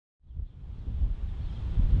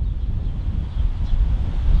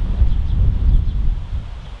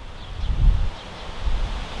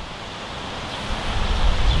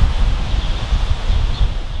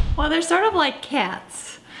they're sort of like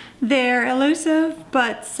cats. They're elusive,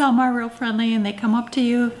 but some are real friendly and they come up to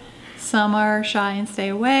you. Some are shy and stay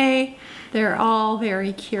away. They're all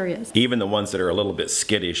very curious. Even the ones that are a little bit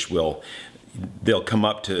skittish they'll come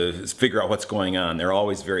up to figure out what's going on. They're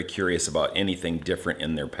always very curious about anything different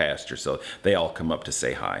in their pasture, so they all come up to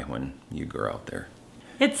say hi when you go out there.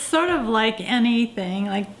 It's sort of like anything,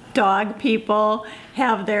 like dog people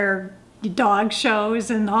have their dog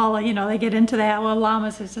shows and all, you know, they get into that. Well,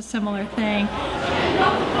 llamas is a similar thing.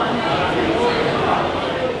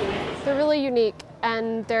 They're really unique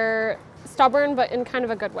and they're stubborn, but in kind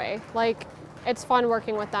of a good way. Like, it's fun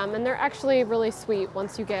working with them, and they're actually really sweet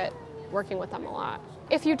once you get working with them a lot.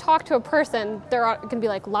 If you talk to a person, they're going to be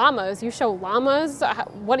like, llamas? You show llamas?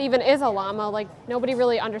 What even is a llama? Like, nobody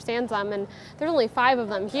really understands them, and there's only 5 of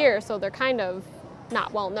them here, so they're kind of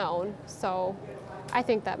not well known. So I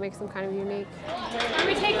think that makes them kind of unique. Are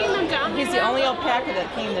we taking them down? He's the only alpaca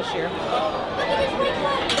that came this year.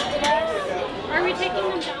 Are we taking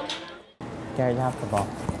them down? Carried half the ball.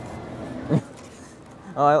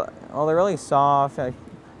 Well, they're really soft, and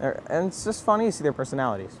it's just funny to see their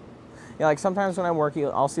personalities. Yeah, like sometimes when I'm working,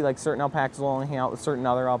 I'll see like certain alpacas will only hang out with certain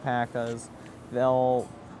other alpacas. Well,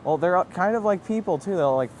 they're kind of like people too.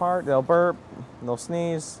 They'll like fart, they'll burp, they'll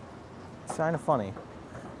sneeze. It's kind of funny.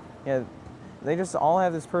 Yeah, they just all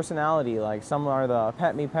have this personality. Like some are the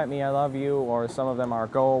pet me, I love you, or some of them are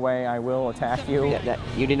go away, I will attack you.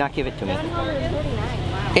 You did not give it to me.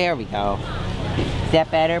 There we go. Is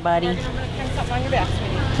that better, buddy? I'm going to come something on your back,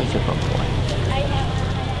 sweetie.